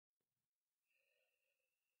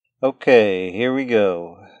Okay, here we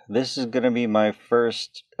go. This is going to be my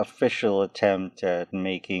first official attempt at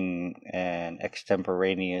making an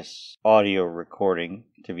extemporaneous audio recording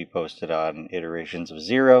to be posted on Iterations of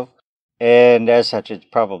Zero. And as such, it's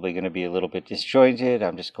probably going to be a little bit disjointed.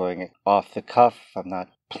 I'm just going off the cuff. I'm not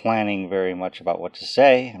planning very much about what to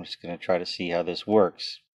say. I'm just going to try to see how this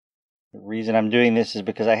works. The reason I'm doing this is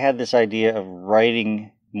because I had this idea of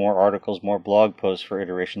writing more articles, more blog posts for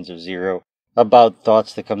Iterations of Zero about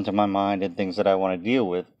thoughts that come to my mind and things that I want to deal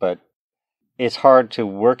with, but it's hard to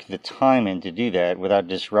work the time in to do that without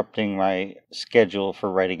disrupting my schedule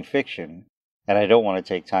for writing fiction. And I don't want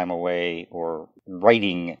to take time away or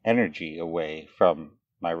writing energy away from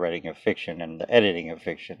my writing of fiction and the editing of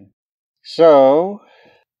fiction. So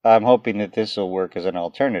I'm hoping that this will work as an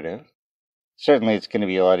alternative. Certainly it's going to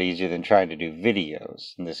be a lot easier than trying to do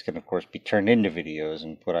videos. And this can, of course, be turned into videos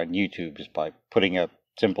and put on YouTube just by putting a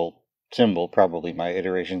simple symbol, probably my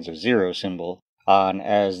Iterations of Zero symbol, on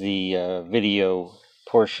as the video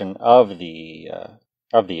portion of the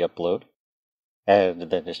upload,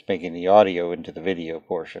 and then just making the audio into the video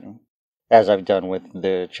portion, as I've done with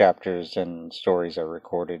the chapters and stories I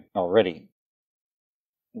recorded already.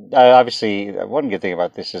 Obviously, one good thing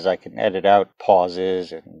about this is I can edit out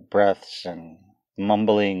pauses and breaths and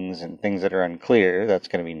mumblings and things that are unclear. That's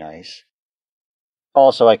going to be nice.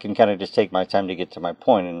 Also, I can kind of just take my time to get to my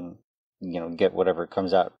point and get whatever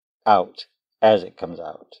comes out as it comes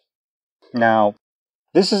out. Now,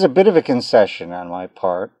 this is a bit of a concession on my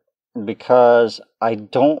part because I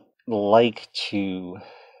don't like to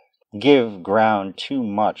give ground too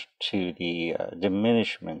much to the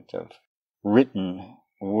diminishment of written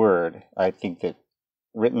word. I think that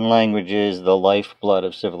written language is the lifeblood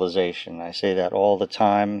of civilization. I say that all the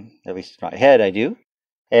time, at least in my head I do.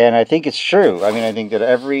 And I think it's true. I mean, I think that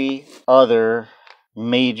every other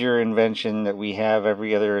major invention that we have,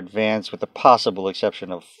 every other advance, with the possible exception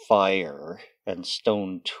of fire and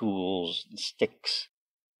stone tools and sticks,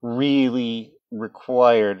 really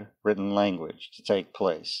required written language to take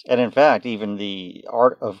place. And in fact, even the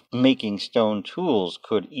art of making stone tools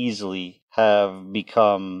could easily have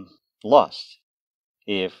become lost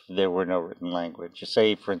if there were no written language. Just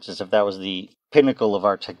say, for instance, if that was the pinnacle of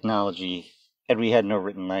our technology and we had no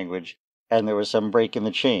written language and there was some break in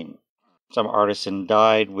the chain, some artisan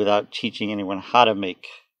died without teaching anyone how to make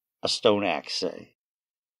a stone axe, say.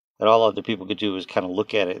 And all other people could do was kind of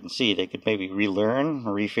look at it and see. They could maybe relearn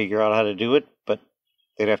or refigure out how to do it, but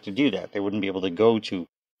they'd have to do that. They wouldn't be able to go to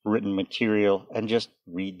written material and just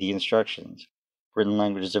read the instructions. Written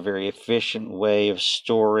language is a very efficient way of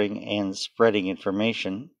storing and spreading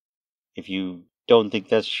information. If you don't think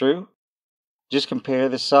that's true, just compare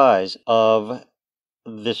the size of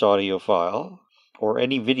this audio file, or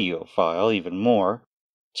any video file, even more,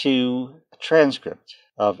 to a transcript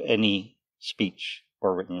of any speech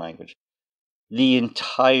or written language. The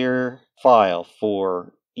entire file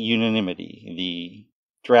for unanimity, the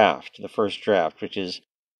draft, the first draft, which is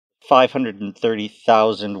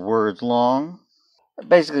 530,000 words long,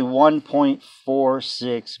 basically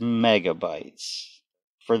 1.46 megabytes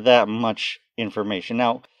for that much information.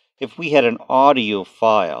 Now, if we had an audio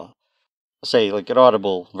file, say like an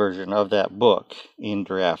audible version of that book in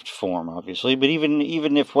draft form, obviously, but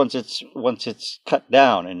even if once it's cut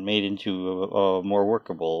down and made into a more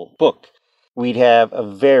workable book, we'd have a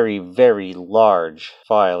very, very large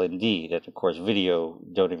file indeed. And of course, video,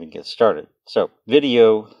 don't even get started. So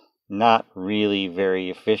video, not really very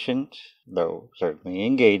efficient, though certainly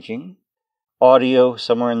engaging. Audio,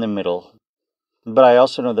 somewhere in the middle. But I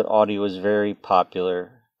also know that audio is very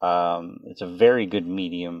popular. It's a very good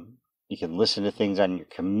medium. You can listen to things on your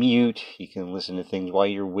commute. You can listen to things while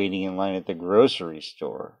you're waiting in line at the grocery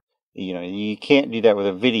store. You can't do that with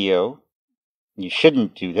a video. You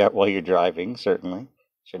shouldn't do that while you're driving, certainly.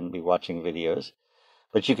 Shouldn't be watching videos.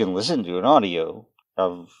 But you can listen to an audio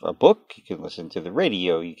of a book. You can listen to the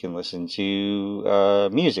radio. You can listen to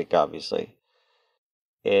music, obviously.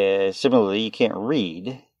 Similarly, you can't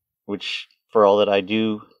read, which, for all that I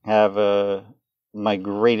do have my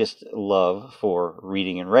greatest love for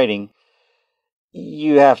reading and writing,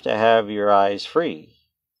 you have to have your eyes free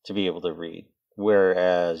to be able to read,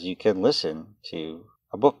 whereas you can listen to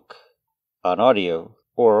a book on audio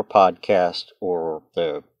or a podcast or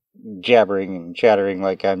the jabbering and chattering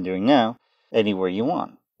like I'm doing now anywhere you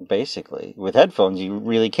want, basically. With headphones, you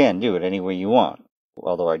really can do it anywhere you want,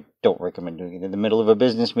 although I don't recommend doing it in the middle of a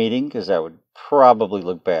business meeting because that would probably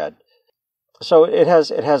look bad. So it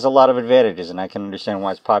has a lot of advantages, and I can understand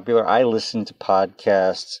why it's popular. I listen to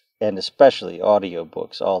podcasts and especially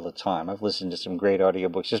audiobooks all the time. I've listened to some great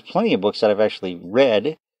audiobooks. There's plenty of books that I've actually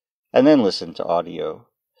read and then listened to audio.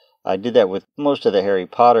 I did that with most of the Harry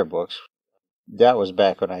Potter books. That was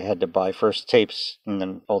back when I had to buy first tapes and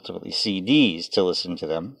then ultimately CDs to listen to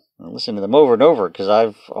them. And listen to them over and over because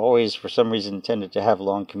I've always, for some reason, tended to have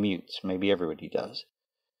long commutes. Maybe everybody does.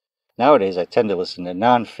 Nowadays, I tend to listen to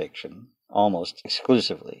nonfiction almost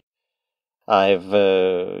exclusively. I'm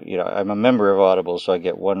a member of Audible, so I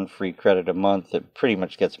get one free credit a month that pretty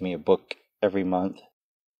much gets me a book every month.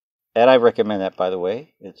 And I recommend that, by the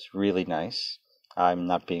way. It's really nice. I'm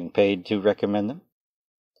not being paid to recommend them.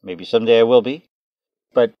 Maybe someday I will be.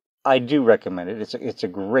 But I do recommend it. It's a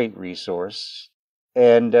great resource.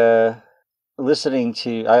 And listening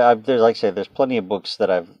to, there's, like I said, there's plenty of books that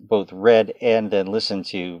I've both read and then listened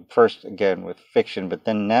to. First, again, with fiction, but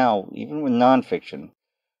then now, even with nonfiction.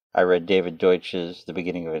 I read David Deutsch's The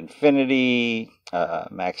Beginning of Infinity,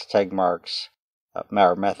 Max Tegmark's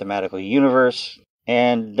Our Mathematical Universe,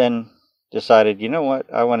 and then decided, you know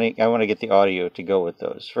what, I want to get the audio to go with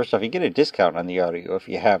those. First off, you get a discount on the audio if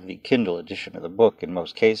you have the Kindle edition of the book in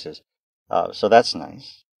most cases, so that's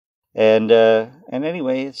nice. And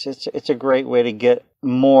anyway, it's a great way to get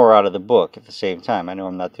more out of the book at the same time. I know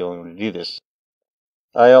I'm not the only one to do this.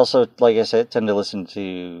 I also, like I said, tend to listen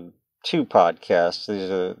to two podcasts. These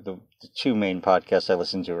are the two main podcasts I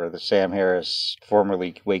listen to are the Sam Harris,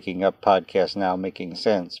 formerly Waking Up podcast, now Making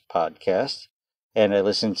Sense podcast. And I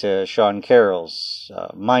listen to Sean Carroll's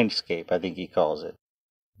Mindscape, I think he calls it.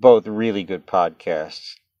 Both really good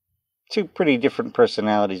podcasts. Two pretty different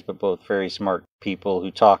personalities, but both very smart people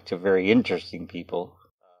who talk to very interesting people.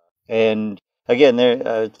 And again,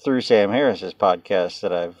 they're through Sam Harris's podcast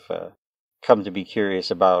that I've come to be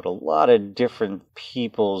curious about a lot of different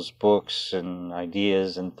people's books and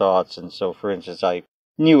ideas and thoughts. And so, for instance, I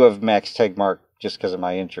knew of Max Tegmark just because of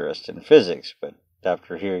my interest in physics, but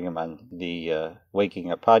after hearing him on the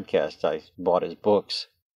Waking Up podcast, I bought his books,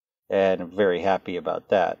 and I'm very happy about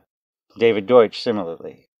that. David Deutsch,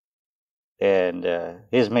 similarly. And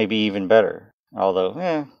his may be even better,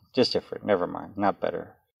 although, just different. Never mind, not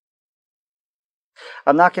better.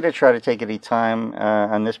 I'm not going to try to take any time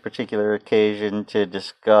on this particular occasion to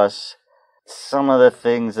discuss some of the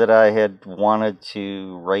things that I had wanted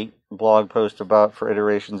to write blog post about for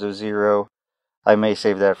Iterations of Zero. I may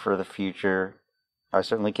save that for the future. I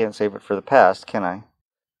certainly can't save it for the past, can I?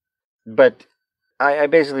 But I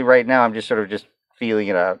basically, right now, I'm just sort of just feeling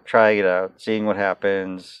it out, trying it out, seeing what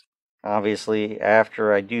happens. Obviously,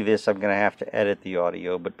 after I do this, I'm going to have to edit the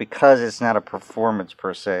audio, but because it's not a performance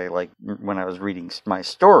per se, like when I was reading my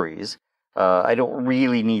stories, I don't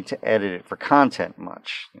really need to edit it for content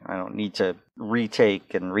much. I don't need to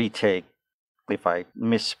retake and retake if I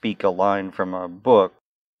misspeak a line from a book.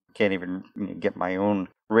 Can't even get my own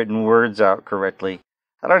written words out correctly.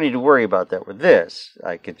 I don't need to worry about that with this.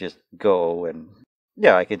 I could just go and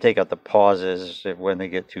I can take out the pauses when they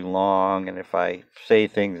get too long, and if I say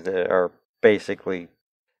things that are basically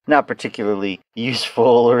not particularly useful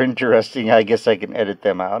or interesting, I guess I can edit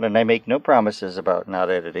them out, and I make no promises about not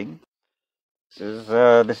editing. This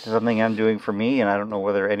is something I'm doing for me, and I don't know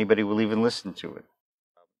whether anybody will even listen to it.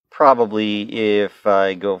 Probably if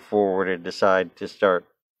I go forward and decide to start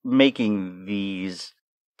making these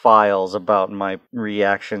files about my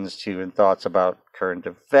reactions to and thoughts about current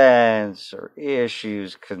events or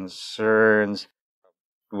issues, concerns,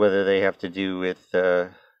 whether they have to do with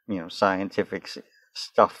scientific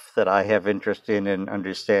stuff that I have interest in and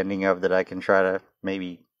understanding of that I can try to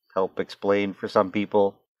maybe help explain for some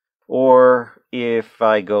people, or if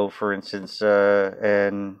I go, for instance,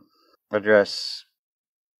 and address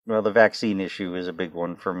the vaccine issue is a big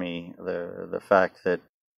one for me. The fact that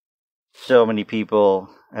so many people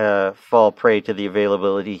fall prey to the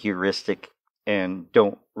availability heuristic and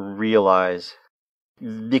don't realize,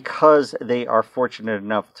 because they are fortunate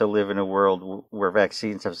enough to live in a world where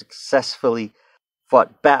vaccines have successfully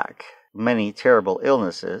fought back many terrible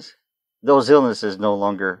illnesses, those illnesses no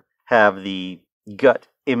longer have the gut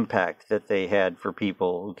impact that they had for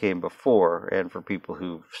people who came before and for people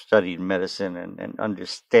who've studied medicine and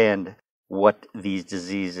understand what these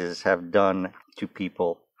diseases have done to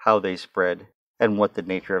people, how they spread, and what the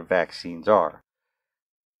nature of vaccines are.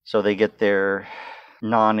 So they get their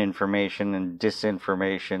non-information and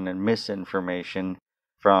disinformation and misinformation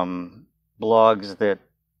from blogs that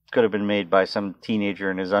could have been made by some teenager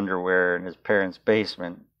in his underwear in his parents'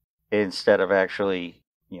 basement, instead of actually,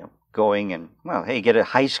 going and, get a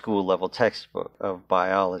high school level textbook of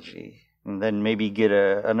biology, and then maybe get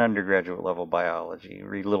an undergraduate level biology,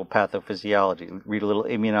 read a little pathophysiology, read a little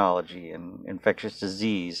immunology and infectious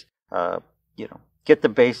disease, get the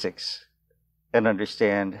basics and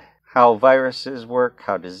understand how viruses work,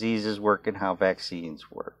 how diseases work, and how vaccines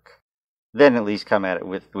work. then at least come at it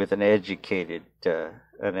with an educated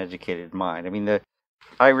mind. I mean,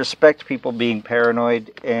 I respect people being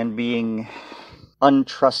paranoid and being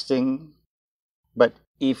untrusting, but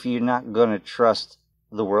if you're not going to trust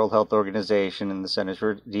the World Health Organization and the Centers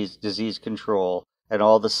for Disease Control and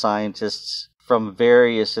all the scientists from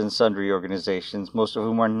various and sundry organizations, most of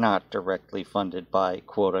whom are not directly funded by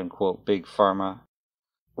quote-unquote big pharma,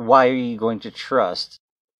 why are you going to trust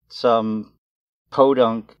some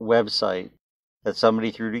podunk website that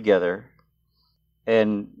somebody threw together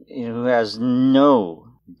and who has no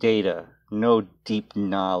data, no deep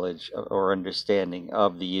knowledge or understanding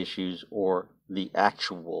of the issues or the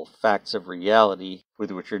actual facts of reality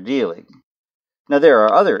with which you're dealing? Now, there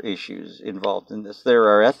are other issues involved in this. There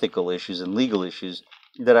are ethical issues and legal issues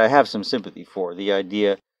that I have some sympathy for. The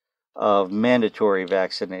idea of mandatory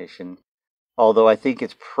vaccination, although I think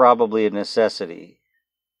it's probably a necessity.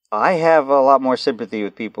 I have a lot more sympathy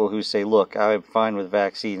with people who say, look, I'm fine with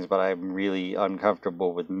vaccines, but I'm really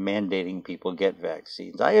uncomfortable with mandating people get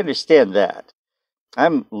vaccines. I understand that.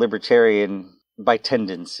 I'm libertarian by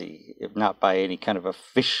tendency, if not by any kind of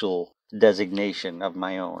official designation of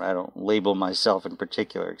my own. I don't label myself in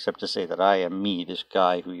particular, except to say that I am me, this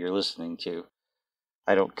guy who you're listening to.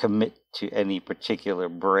 I don't commit to any particular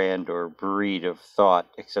brand or breed of thought,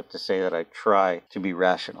 except to say that I try to be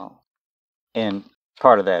rational. And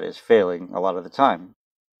part of that is failing a lot of the time.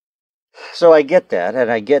 So I get that,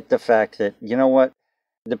 and I get the fact that, you know what,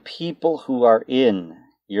 the people who are in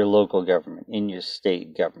your local government, in your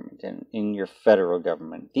state government, and in your federal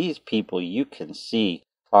government, these people you can see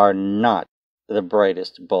are not the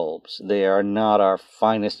brightest bulbs. They are not our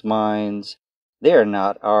finest minds. They are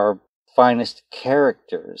not our finest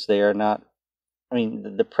characters. They are not, I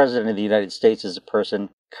mean, the President of the United States is a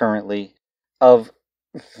person currently of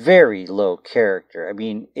very low character. I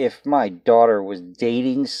mean, if my daughter was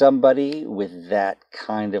dating somebody with that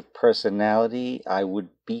kind of personality, I would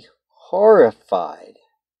be horrified.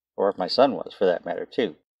 Or if my son was, for that matter,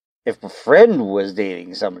 too. If a friend was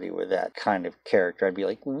dating somebody with that kind of character, I'd be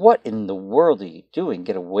like, what in the world are you doing?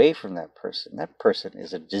 Get away from that person. That person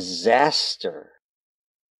is a disaster.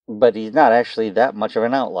 But he's not actually that much of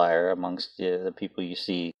an outlier amongst the people you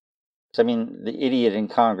see. I mean, the idiot in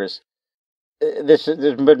Congress, there's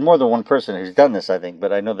been more than one person who's done this, I think,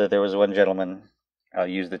 but I know that there was one gentleman, I'll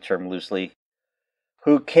use the term loosely,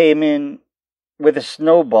 who came in with a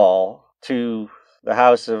snowball to the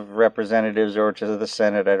House of Representatives or to the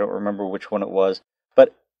Senate, I don't remember which one it was,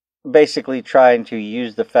 but basically trying to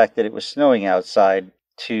use the fact that it was snowing outside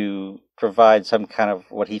to provide some kind of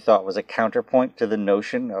what he thought was a counterpoint to the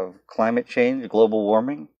notion of climate change, global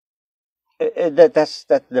warming. That's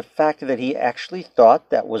the fact that he actually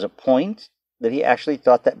thought that was a point, that he actually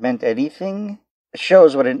thought that meant anything,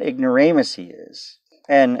 shows what an ignoramus he is.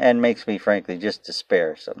 And makes me frankly just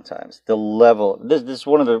despair sometimes. The level, this is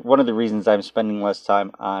one of the reasons I'm spending less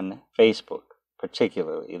time on Facebook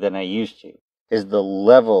particularly than I used to, is the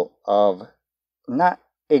level of not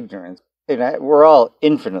ignorance. We're all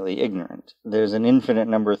infinitely ignorant. There's an infinite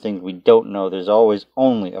number of things we don't know. There's always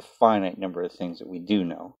only a finite number of things that we do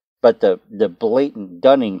know. But the blatant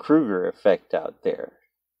Dunning-Kruger effect out there,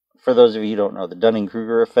 for those of you who don't know, the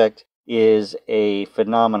Dunning-Kruger effect is a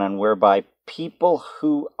phenomenon whereby people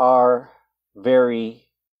who are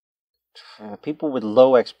people with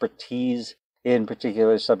low expertise in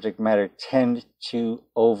particular subject matter tend to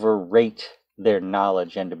overrate their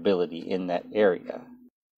knowledge and ability in that area.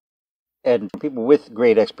 And people with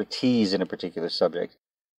great expertise in a particular subject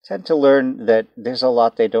tend to learn that there's a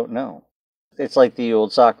lot they don't know. It's like the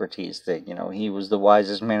old Socrates thing, he was the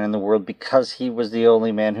wisest man in the world because he was the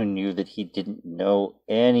only man who knew that he didn't know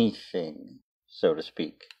anything, so to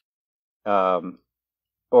speak.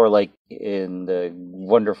 Or like in the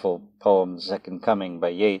wonderful poem Second Coming by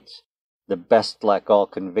Yeats, the best lack all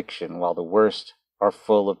conviction, while the worst are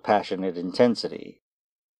full of passionate intensity.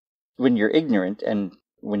 When you're ignorant, and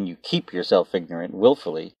when you keep yourself ignorant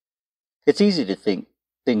willfully, it's easy to think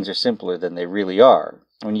things are simpler than they really are.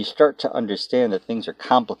 When you start to understand that things are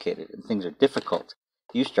complicated and things are difficult,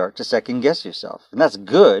 you start to second guess yourself. And that's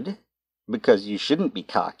good, because you shouldn't be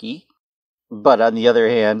cocky. But on the other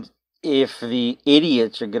hand, if the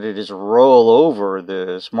idiots are going to just roll over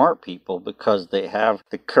the smart people because they have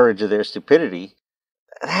the courage of their stupidity,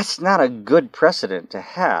 that's not a good precedent to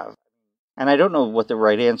have. And I don't know what the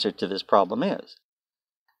right answer to this problem is.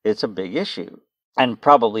 It's a big issue, and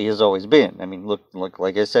probably has always been. I mean, look,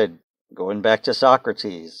 like I said, going back to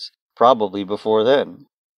Socrates, probably before then.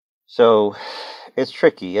 So it's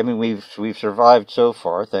tricky. I mean, we've survived so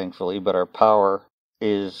far, thankfully, but our power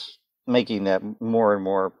is making that more and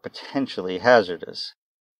more potentially hazardous.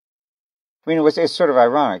 I mean, it's sort of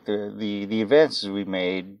ironic. The advances we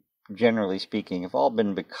made, generally speaking, have all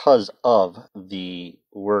been because of the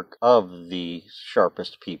work of the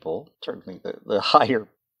sharpest people, certainly the higher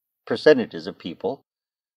percentages of people.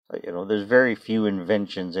 There's very few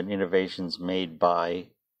inventions and innovations made by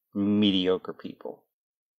mediocre people.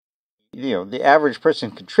 The average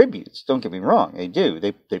person contributes. Don't get me wrong, they do.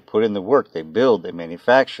 They put in the work, they build, they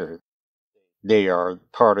manufacture. They are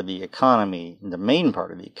part of the economy, the main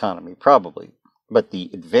part of the economy, probably. But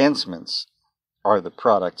the advancements are the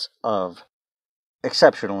products of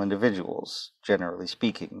exceptional individuals, generally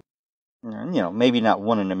speaking. Maybe not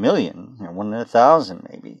one in a million, one in 1,000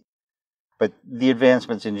 maybe. But the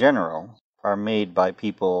advancements in general are made by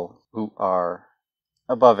people who are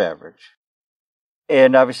above average.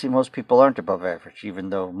 And obviously most people aren't above average,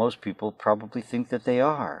 even though most people probably think that they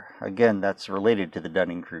are. Again, that's related to the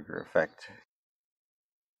Dunning-Kruger effect.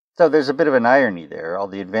 So there's a bit of an irony there. All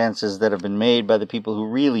the advances that have been made by the people who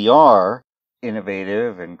really are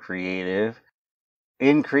innovative and creative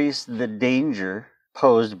increase the danger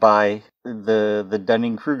posed by the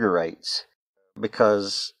Dunning-Krugerites.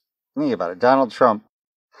 Because, think about it, Donald Trump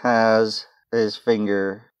has his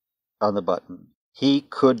finger on the button. He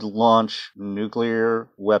could launch nuclear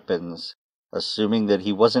weapons, assuming that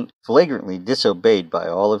he wasn't flagrantly disobeyed by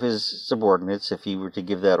all of his subordinates if he were to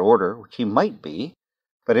give that order, which he might be.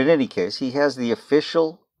 But in any case, he has the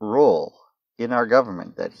official role in our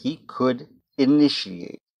government that he could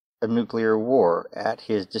initiate a nuclear war at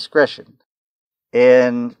his discretion.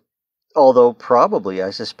 And although probably,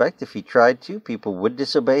 I suspect, if he tried to, people would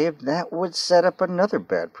disobey him, that would set up another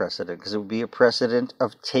bad precedent, because it would be a precedent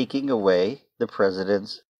of taking away the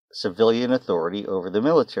president's civilian authority over the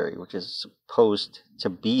military, which is supposed to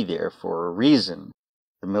be there for a reason.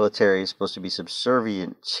 The military is supposed to be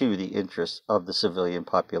subservient to the interests of the civilian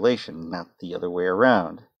population, not the other way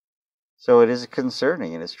around. So it is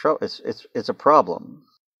concerning, and it's a problem.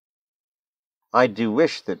 I do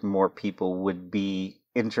wish that more people would be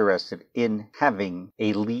interested in having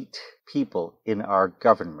elite people in our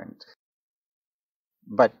government.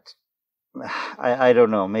 But I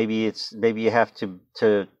don't know. Maybe you have to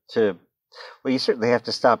well, you certainly have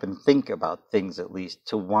to stop and think about things, at least,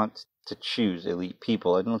 to want to choose elite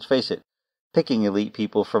people. And let's face it, picking elite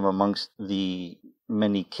people from amongst the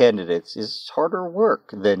many candidates is harder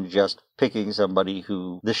work than just picking somebody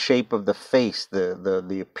who the shape of the face,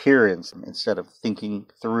 the appearance, instead of thinking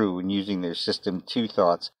through and using their system 2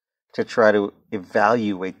 thoughts to try to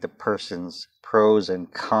evaluate the person's pros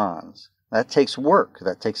and cons. That takes work,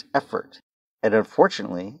 that takes effort. And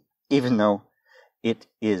unfortunately, even though it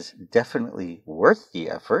is definitely worth the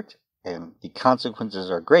effort and the consequences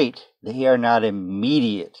are great, they are not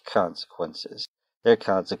immediate consequences. They're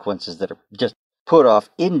consequences that are just put off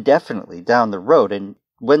indefinitely down the road, and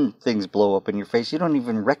when things blow up in your face, you don't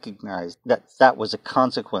even recognize that that was a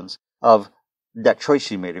consequence of that choice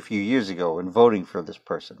you made a few years ago in voting for this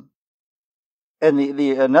person. And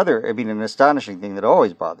an astonishing thing that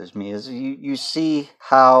always bothers me is you see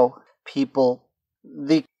how people,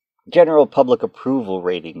 the general public approval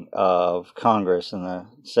rating of Congress and the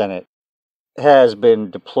Senate has been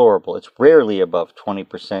deplorable. It's rarely above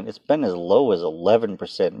 20%. It's been as low as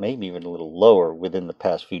 11%, maybe even a little lower within the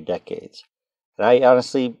past few decades. And I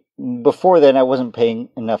honestly, before then, I wasn't paying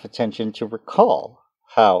enough attention to recall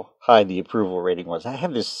how high the approval rating was. I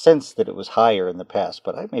have this sense that it was higher in the past,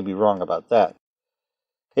 but I may be wrong about that.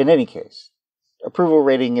 In any case, approval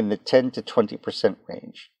rating in the 10 to 20%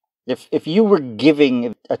 range. If you were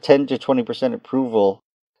giving a 10 to 20% approval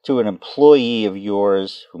to an employee of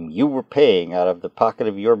yours whom you were paying out of the pocket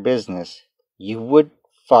of your business, you would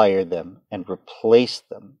fire them and replace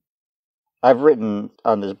them. I've written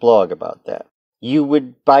on this blog about that. You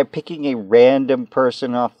would, by picking a random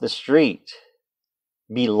person off the street,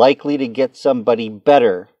 be likely to get somebody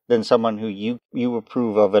better than someone who you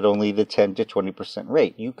approve of at only the 10 to 20%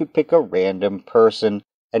 rate. You could pick a random person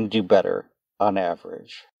and do better on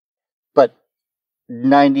average. But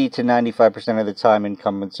 90 to 95% of the time,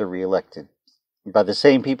 incumbents are reelected by the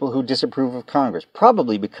same people who disapprove of Congress,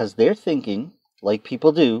 probably because they're thinking, like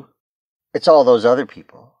people do, it's all those other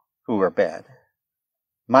people who are bad.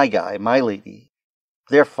 My guy, my lady,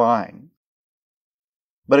 they're fine.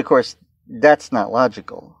 But of course, that's not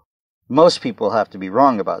logical. Most people have to be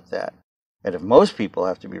wrong about that. And if most people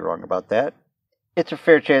have to be wrong about that, it's a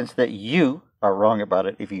fair chance that you are wrong about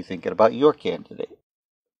it if you think it about your candidate.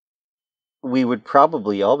 We would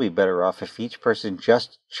probably all be better off if each person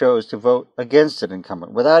just chose to vote against an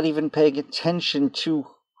incumbent without even paying attention to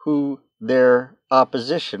who their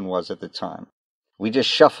opposition was at the time. We just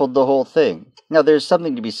shuffled the whole thing. Now, there's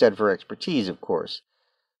something to be said for expertise, of course.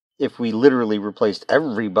 if we literally replaced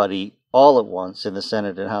everybody all at once in the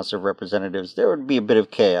Senate and House of Representatives, there would be a bit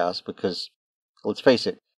of chaos because, let's face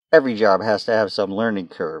it, every job has to have some learning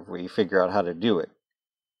curve where you figure out how to do it.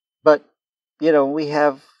 But, we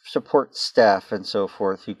have support staff and so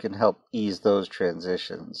forth who can help ease those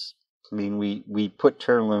transitions. I mean, we put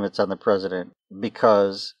term limits on the president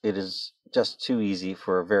because it is just too easy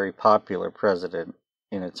for a very popular president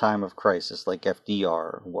in a time of crisis like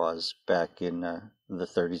FDR was back in the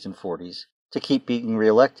 30s and 40s to keep being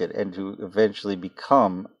reelected and to eventually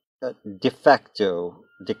become a de facto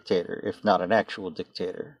dictator, if not an actual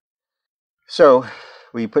dictator. So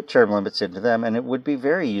we put term limits into them, and it would be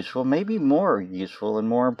very useful, maybe more useful and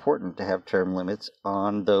more important to have term limits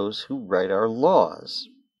on those who write our laws.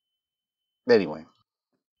 Anyway,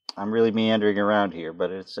 I'm really meandering around here,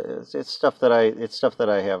 but it's stuff that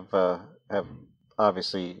I have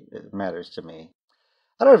obviously it matters to me.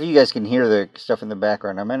 I don't know if you guys can hear the stuff in the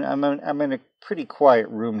background. I'm in a pretty quiet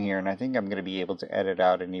room here, and I think I'm going to be able to edit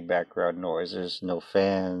out any background noise. There's no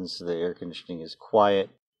fans. The air conditioning is quiet,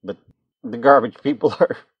 but the garbage people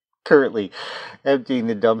are currently emptying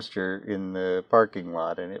the dumpster in the parking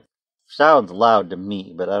lot, and it sounds loud to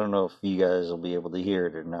me, but I don't know if you guys will be able to hear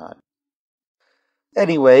it or not.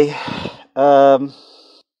 Anyway,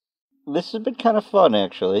 this has been kind of fun,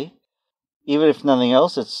 actually. Even if nothing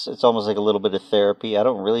else, it's almost like a little bit of therapy. I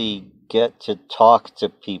don't really get to talk to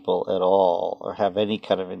people at all or have any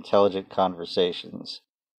kind of intelligent conversations.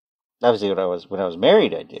 Obviously, when I was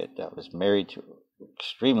married, I did. I was married to an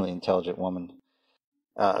extremely intelligent woman,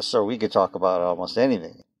 so we could talk about almost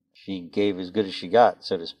anything. She gave as good as she got,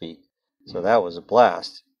 so to speak. So that was a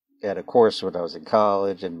blast. And of course, when I was in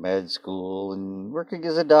college and med school and working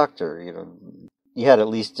as a doctor, you had at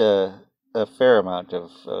least a fair amount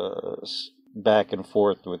of back and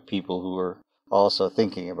forth with people who were also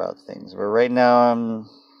thinking about things. But right now I'm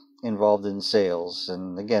involved in sales,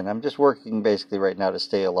 and again, I'm just working basically right now to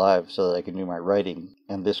stay alive so that I can do my writing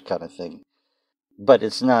and this kind of thing. But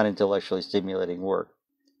it's not intellectually stimulating work.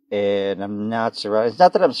 And I'm not surrounded. It's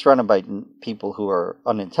not that I'm surrounded by people who are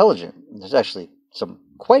unintelligent. There's actually some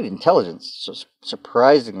quite intelligent,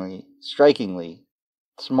 surprisingly, strikingly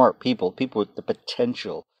smart people with the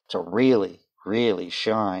potential to really, really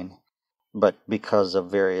shine. But because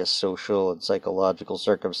of various social and psychological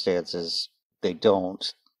circumstances, they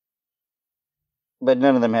don't. But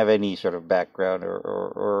none of them have any sort of background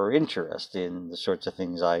or interest in the sorts of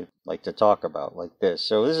things I like to talk about like this.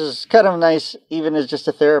 So this is kind of nice, even as just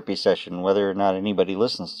a therapy session, whether or not anybody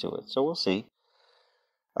listens to it. So we'll see.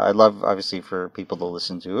 I'd love, obviously, for people to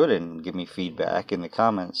listen to it and give me feedback in the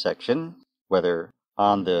comments section, whether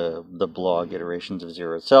on the blog Iterations of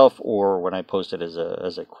Zero Itself or when I post it as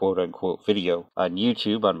a quote-unquote video on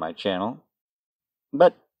YouTube on my channel.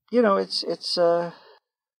 But, it's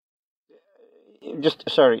just,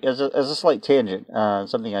 sorry, as a slight tangent,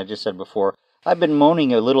 something I just said before, I've been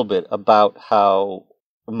moaning a little bit about how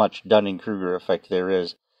much Dunning-Kruger effect there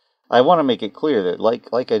is. I want to make it clear that,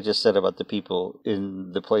 like I just said about the people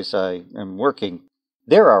in the place I am working,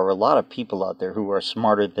 there are a lot of people out there who are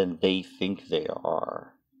smarter than they think they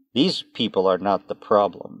are. These people are not the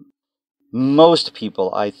problem. Most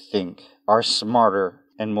people, I think, are smarter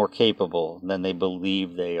and more capable than they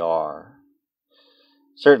believe they are.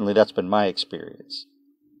 Certainly, that's been my experience.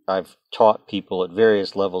 I've taught people at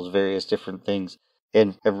various levels, various different things,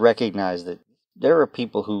 and have recognized that there are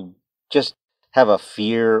people who just have a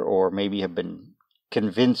fear or maybe have been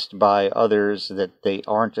convinced by others that they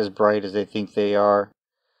aren't as bright as they think they are.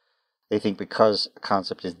 They think because a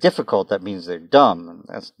concept is difficult, that means they're dumb, and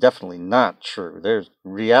that's definitely not true.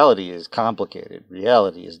 Reality is complicated.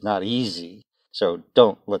 Reality is not easy. So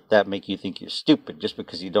don't let that make you think you're stupid just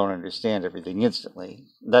because you don't understand everything instantly.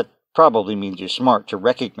 That probably means you're smart to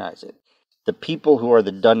recognize it. The people who are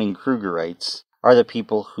the Dunning-Krugerites are the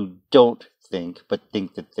people who don't think, but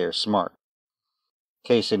think that they're smart.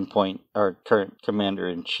 Case in point, our current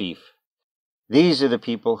commander-in-chief. These are the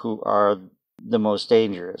people who are the most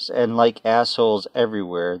dangerous. And like assholes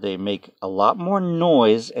everywhere, they make a lot more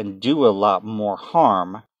noise and do a lot more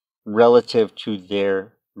harm relative to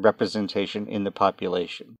their representation in the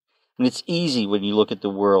population. And it's easy when you look at the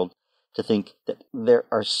world to think that there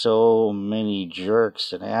are so many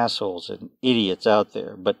jerks and assholes and idiots out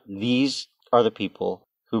there, but these are the people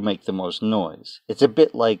who make the most noise. It's a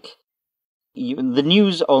bit like the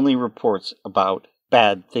news only reports about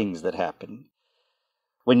bad things that happen.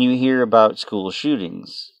 When you hear about school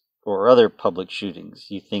shootings or other public shootings,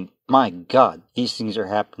 you think, my God, these things are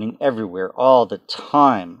happening everywhere all the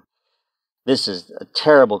time. This is a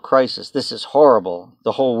terrible crisis. This is horrible.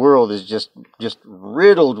 The whole world is just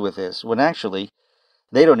riddled with this. When actually,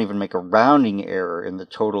 They don't even make a rounding error in the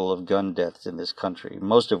total of gun deaths in this country,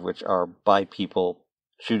 most of which are by people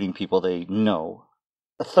shooting people they know.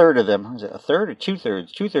 A third of them, is it a third or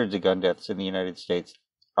two-thirds? Two-thirds of gun deaths in the United States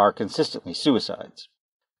are consistently suicides,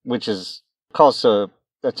 which calls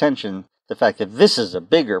attention the fact that this is a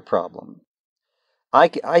bigger problem. I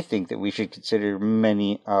think that we should consider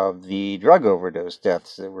many of the drug overdose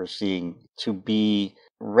deaths that we're seeing to be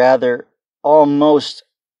rather almost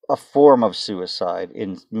a form of suicide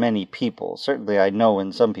in many people. Certainly, I know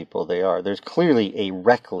in some people they are. There's clearly a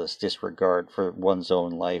reckless disregard for one's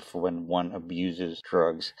own life when one abuses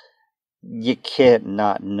drugs. You can't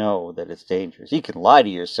not know that it's dangerous. You can lie to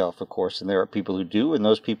yourself, of course, and there are people who do, and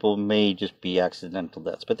those people may just be accidental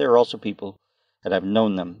deaths. But there are also people, and I've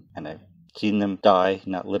known them, and I've seen them die,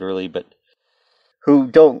 not literally, but who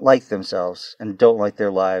don't like themselves and don't like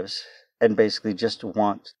their lives and basically just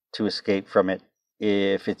want to escape from it.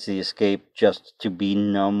 If it's the escape just to be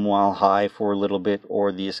numb while high for a little bit,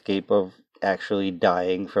 or the escape of actually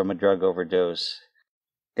dying from a drug overdose,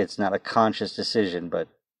 it's not a conscious decision, but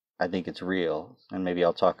I think it's real, and maybe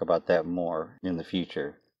I'll talk about that more in the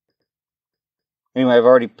future. Anyway,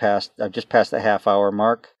 I've just passed the half-hour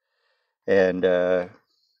mark, and I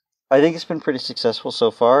think it's been pretty successful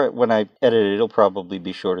so far. When I edit it, it'll probably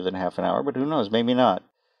be shorter than half an hour, but who knows, maybe not.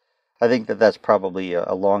 I think that that's probably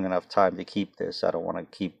a long enough time to keep this. I don't want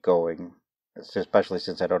to keep going, especially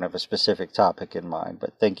since I don't have a specific topic in mind.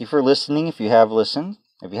 But thank you for listening if you have listened.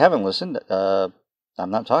 If you haven't listened, I'm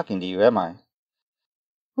not talking to you, am I?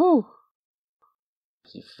 Woo!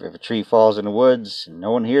 If a tree falls in the woods and no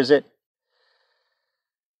one hears it,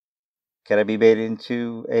 can it be made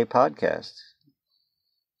into a podcast?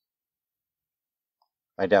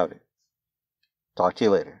 I doubt it. Talk to you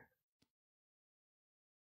later.